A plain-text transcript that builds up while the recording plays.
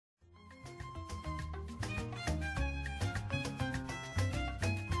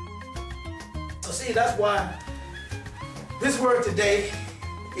So see, that's why this word today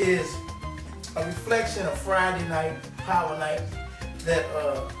is a reflection of Friday night, power night, that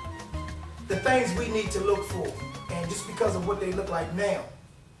the things we need to look for. And just because of what they look like now,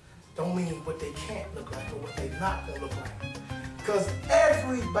 don't mean what they can't look like or what they're not going to look like. Because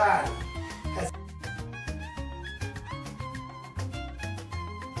everybody has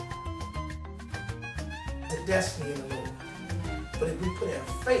a destiny in the Lord. But if we put our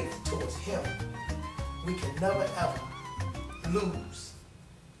faith towards Him, we can never ever lose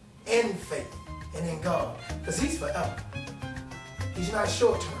in faith and in God. Because He's forever. He's not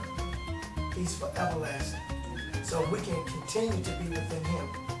short term. He's for everlasting. So we can continue to be within Him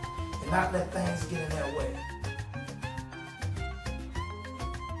and not let things get in our way.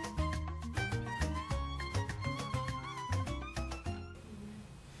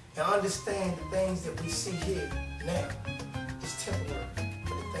 And understand the things that we see here now is temporary,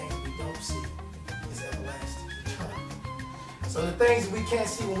 but the things we don't see is everlasting, eternal. So the things we can't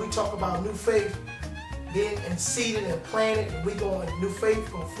see when we talk about new faith, being seeded and planted, and we going new faith,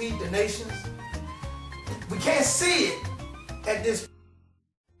 going to feed the nations. We can't see it at this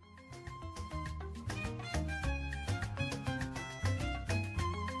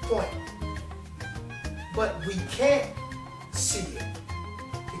point, but we can't see it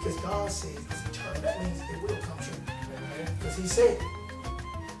because God says it's eternal. That means it will come true because He said it.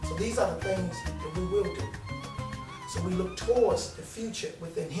 So these are the things that we will do. So we look towards the future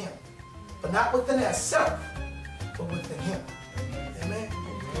within Him, but not within ourselves, but within Him. Amen.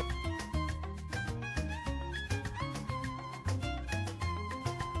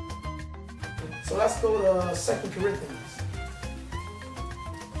 So let's go to 2 Corinthians.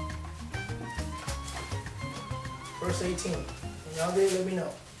 Verse 18. When y'all there, let me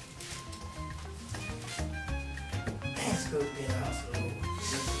know. Man, it's good to be in the house of the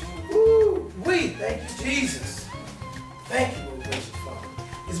Lord. Woo! Thank you, Jesus. Thank you, Lord gracious Father.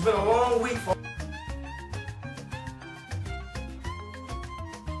 It's been a long week for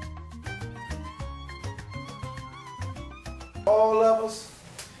all of us.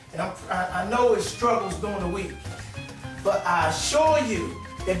 And I know it's struggles during the week, but I assure you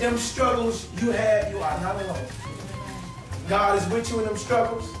that them struggles you have, you are not alone. God is with you in them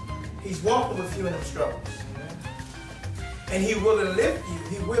struggles. He's walking with you in them struggles. And He will lift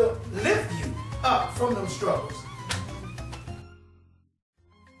you. He will lift you up from them struggles.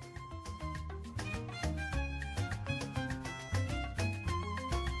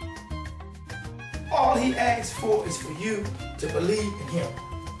 All He asks for is for you to believe in Him.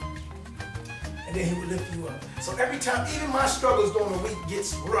 And then He will lift you up. So every time, even my struggles during the week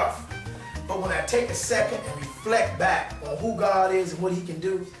gets rough, but when I take a second and reflect back on who God is and what He can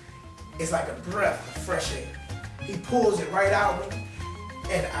do, it's like a breath of fresh air. He pulls it right out of me,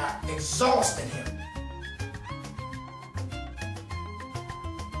 and I exhaust in Him.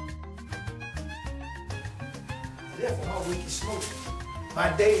 Therefore, my week is smooth. My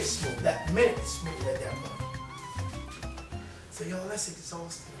day is smooth. That minute is smooth at that point. So y'all, let's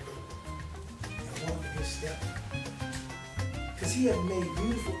exhaust Him and walk in His step. Because He has made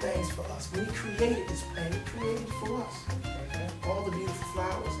beautiful things for us. When He created this planet, He created it for us. All the beautiful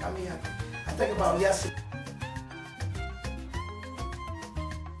flowers. I mean, I think about yesterday.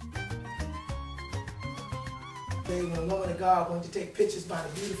 When a woman of God wanted to take pictures by the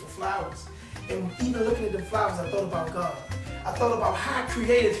beautiful flowers. And even looking at the flowers, I thought about God. I thought about how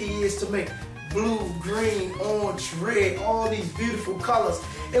creative He is to make blue, green, orange, red, all these beautiful colors.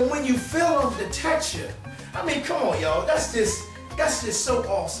 And when you feel them, the texture, I mean, come on, y'all. That's just so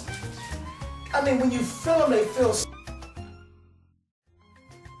awesome. I mean, when you feel them, they feel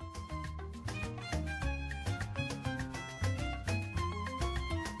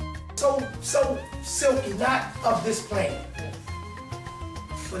so silky, not of this planet.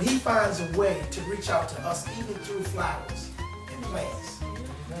 But He finds a way to reach out to us even through flowers and plants.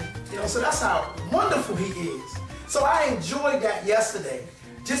 You know, so that's how wonderful He is. So I enjoyed that yesterday,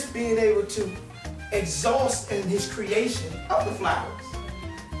 just being able to exhaust in His creation of the flowers.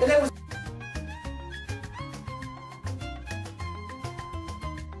 And it was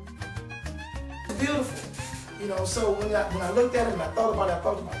beautiful. You know, so when I looked at Him and I thought about it,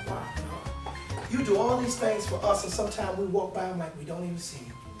 wow, God, You do all these things for us, and sometimes we walk by Him like we don't even see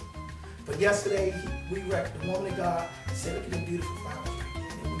Him. But yesterday, the woman of God said, look at them beautiful flowers right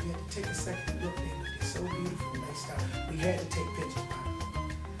there. And we had to take a second to look at them. They're so beautiful and nice stuff. We had to take pictures by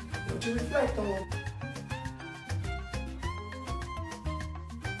them. But to reflect on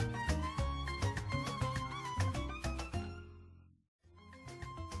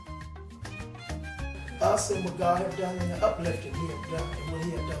us and what God has done and the uplifting He has done and what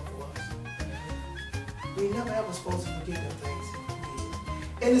He has done for us. We never ever supposed to forget them things.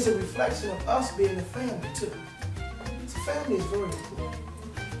 And it's a reflection of us being a family too. So family is very important.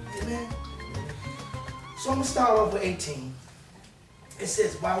 Amen. So I'm going to start off with 18. It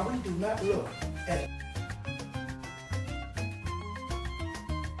says, while we do not look at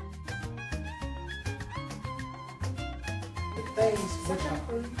the things which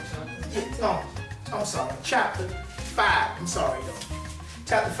are... I'm sorry, chapter 5. I'm sorry, though.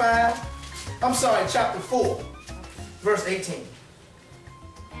 Chapter 5. I'm sorry, chapter 4, verse 18.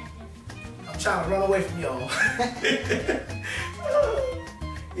 I'm trying to run away from y'all.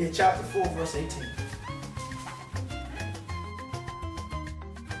 Yeah, chapter 4, verse 18.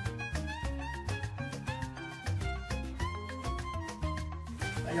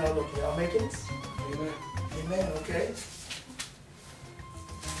 How y'all looking? Y'all making it? Amen. Amen, okay.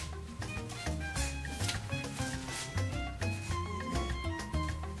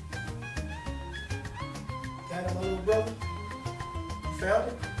 Got it, my little brother? You found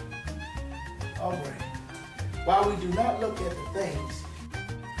it? All right. While we do not look at the things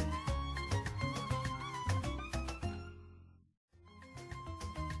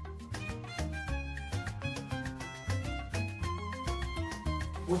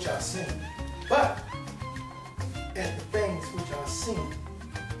which are seen, but at the things which are seen.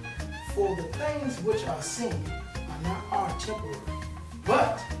 For the things which are seen are temporary,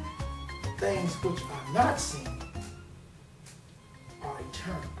 but things which are not seen are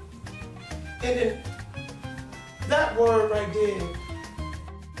eternal. And then that word right there,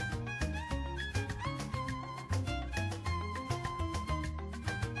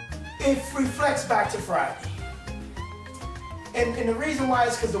 it reflects back to Friday. And the reason why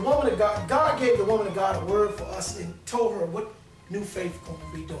is because the woman of God gave the woman of God a word for us and told her what new faith is going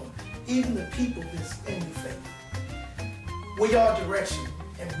to be doing. Even the people that's in new faith. With your direction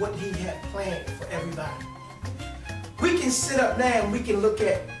and what he had planned for everybody. We can sit up now and we can look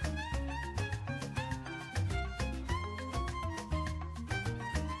at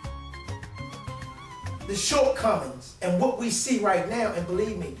the shortcomings and what we see right now, and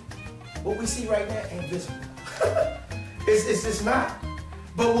believe me, what we see right now ain't visible. It's just not.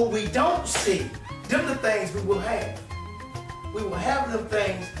 But what we don't see, them the things we will have. We will have them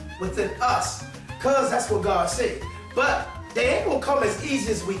things within us, because that's what God said. But they ain't gonna come as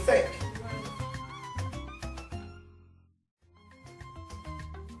easy as we think.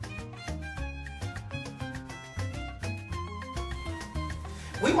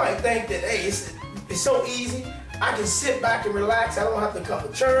 We might think that, hey, it's so easy. I can sit back and relax. I don't have to come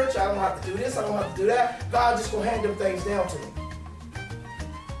to church. I don't have to do this. I don't have to do that. God just gonna hand them things down to me.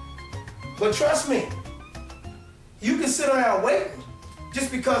 But trust me, you can sit around waiting just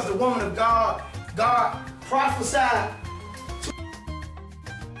because the woman of God prophesied to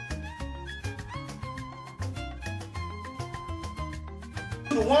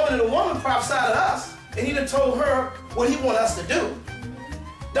the woman, and the woman prophesied to us, and he done told her what he want us to do.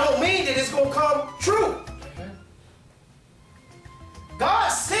 Don't mean that it's gonna come true. God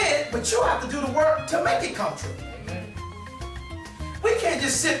said, but you have to do the work to make it come true. Amen. We can't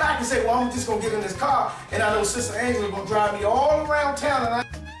just sit back and say, well, I'm just going to get in this car, and I know Sister Angela is going to drive me all around town, and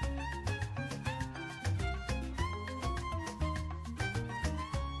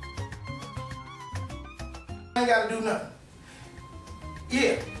I ain't got to do nothing.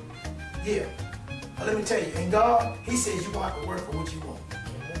 Yeah. But let me tell you, in God, he says you're going to have to work for what you want.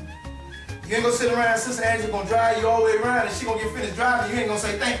 You ain't gonna sit around, Sister Angela gonna drive you all the way around, and she gonna get finished driving, you ain't gonna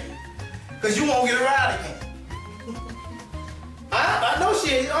say thank you. Because you won't get a ride again. I know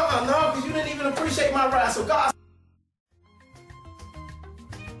she ain't, no, because you didn't even appreciate my ride. So God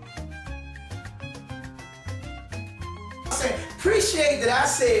said, appreciate that I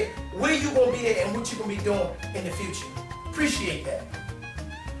said where you gonna be at and what you gonna be doing in the future. Appreciate that.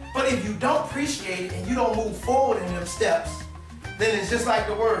 But if you don't appreciate it and you don't move forward in them steps, then it's just like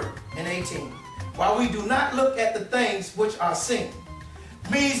the word in 18. While we do not look at the things which are seen,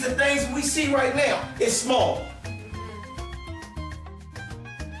 means the things we see right now is small.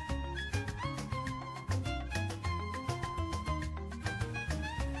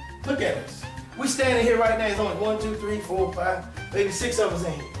 Look at us. We standing here right now, there's only 1, 2, 3, 4, 5, maybe 6 of us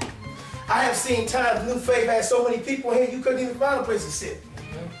in here. I have seen times New Faith had so many people here you couldn't even find a place to sit.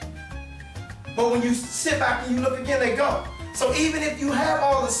 But when you sit back and you look again, they're gone. So even if you have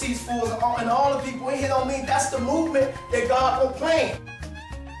all the seats full and all the people in here, don't mean that's the movement that God will plan.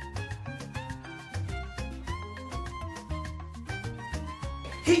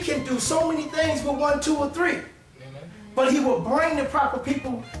 He can do so many things with 1, 2, or 3. Amen. But he will bring the proper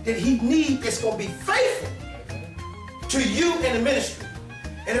people that he needs that's going to be faithful to you in the ministry.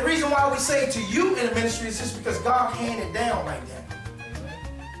 And the reason why we say to you in the ministry is just because God handed down like that.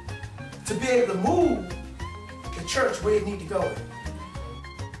 To be able to move the church where it needs to go.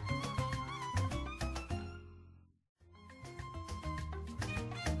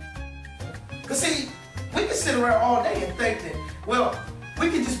 Because see, we can sit around all day and think that, well, we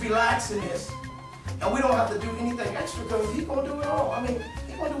can just be lax in this and we don't have to do anything extra because He's going to do it all. I mean,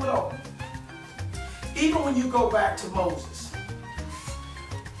 He's going to do it all. Even when you go back to Moses,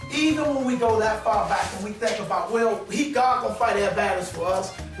 even when we go that far back and we think about, well, God going to fight our battles for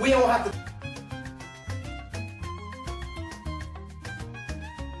us. We don't have to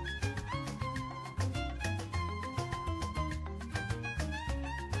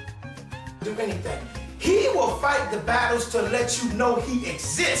do anything. He will fight the battles to let you know He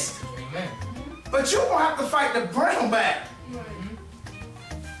exists. Amen. But you're going to have to fight to bring Him back.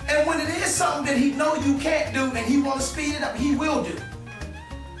 And when it is something that He know you can't do and He want to speed it up, He will do.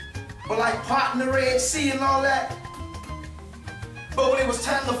 But like parting the Red Sea and all that. But when it was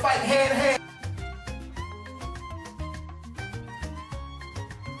time to fight hand to hand,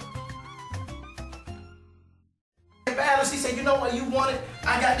 battles, He said, you know what, you want it?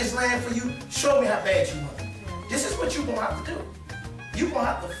 I got this land for you. Show me how bad you want it. This is what you're going to have to do. You're going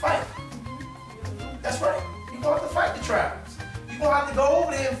to have to fight. That's right. You're going to have to fight the tribes. You're going to have to go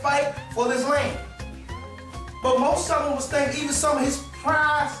over there and fight for this land. But most of them was thinking, even some of His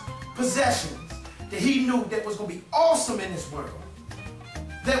prized possessions that He knew that was going to be awesome in this world,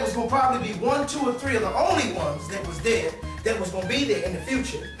 that was going to probably be 1, 2, or 3 of the only ones that was there, that was going to be there in the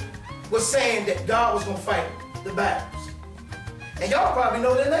future, was saying that God was going to fight the battles. And y'all probably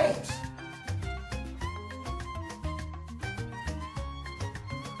know their names.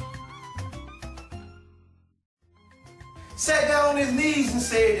 Sat down on his knees and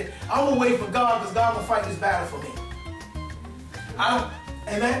said, I'm going to wait for God because God will fight this battle for me.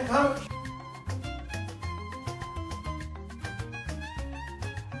 Amen? Huh?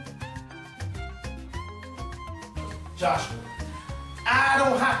 Joshua, I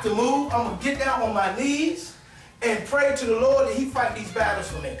don't have to move. I'm going to get down on my knees and pray to the Lord that He fight these battles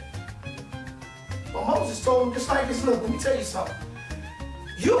for me. But Moses told him just like this, look, let me tell you something.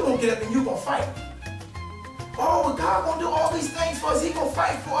 You're going to get up and you're going to fight. Oh, but God going to do all these things for us. He going to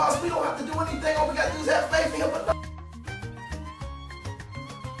fight for us. We don't have to do anything. All we got to do is have faith in Him. But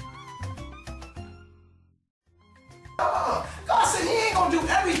God said He ain't going to do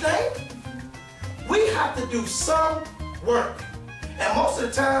everything. We have to do some work. And most of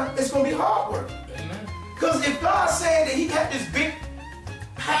the time, it's going to be hard work. Because if God's saying that He got this big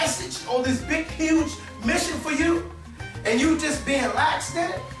passage or this big, huge mission for you, and you just being lax in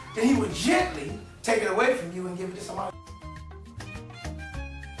it, then He would gently take it away from you and give it to somebody.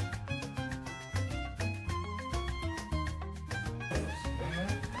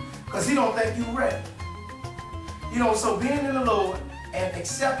 Because He don't think you're ready. You know, so being in the Lord and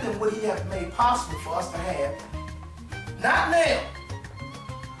accepting what He has made possible for us to have, not now,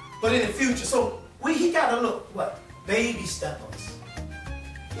 but in the future. So He got to look, what? Baby steppers.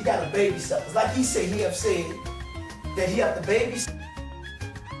 He got to baby step us. Like He said, He have said that He have to baby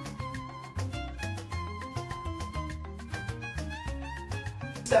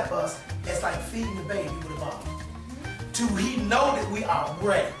step us. It's like feeding the baby with a bottle. Till He know that we are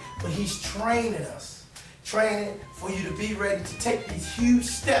ready. But He's training us. Training for you to be ready to take these huge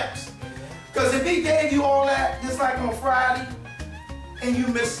steps. Because if He gave you all that, just like on Friday, and you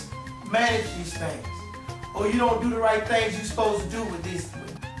mismanage these things, or you don't do the right things you're supposed to do with these.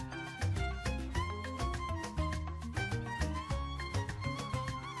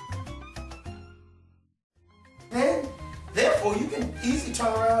 Then, therefore, you can easily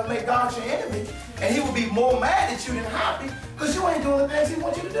turn around and make God your enemy, and He will be more mad at you than happy because you ain't doing the things He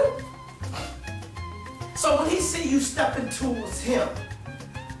wants you to do. So when He see you stepping towards Him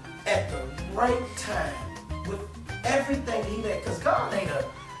at the right time with everything He made, because God ain't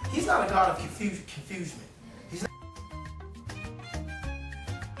He's not a God of confusion. He's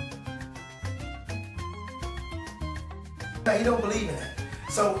not. He don't believe in that.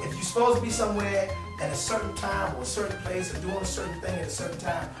 So if you're supposed to be somewhere at a certain time or a certain place or doing a certain thing at a certain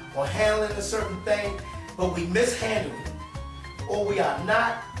time or handling a certain thing, but we mishandle it or we are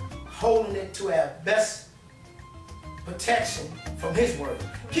not holding it to our best protection from His word.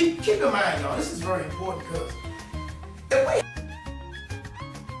 Keep in mind, y'all, this is very important because if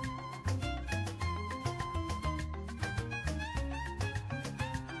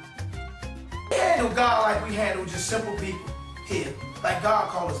we handle God like we handle just simple people here, like God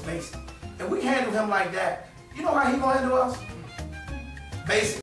called us basic. If we handle Him like that, you know how He gonna handle us? Basic.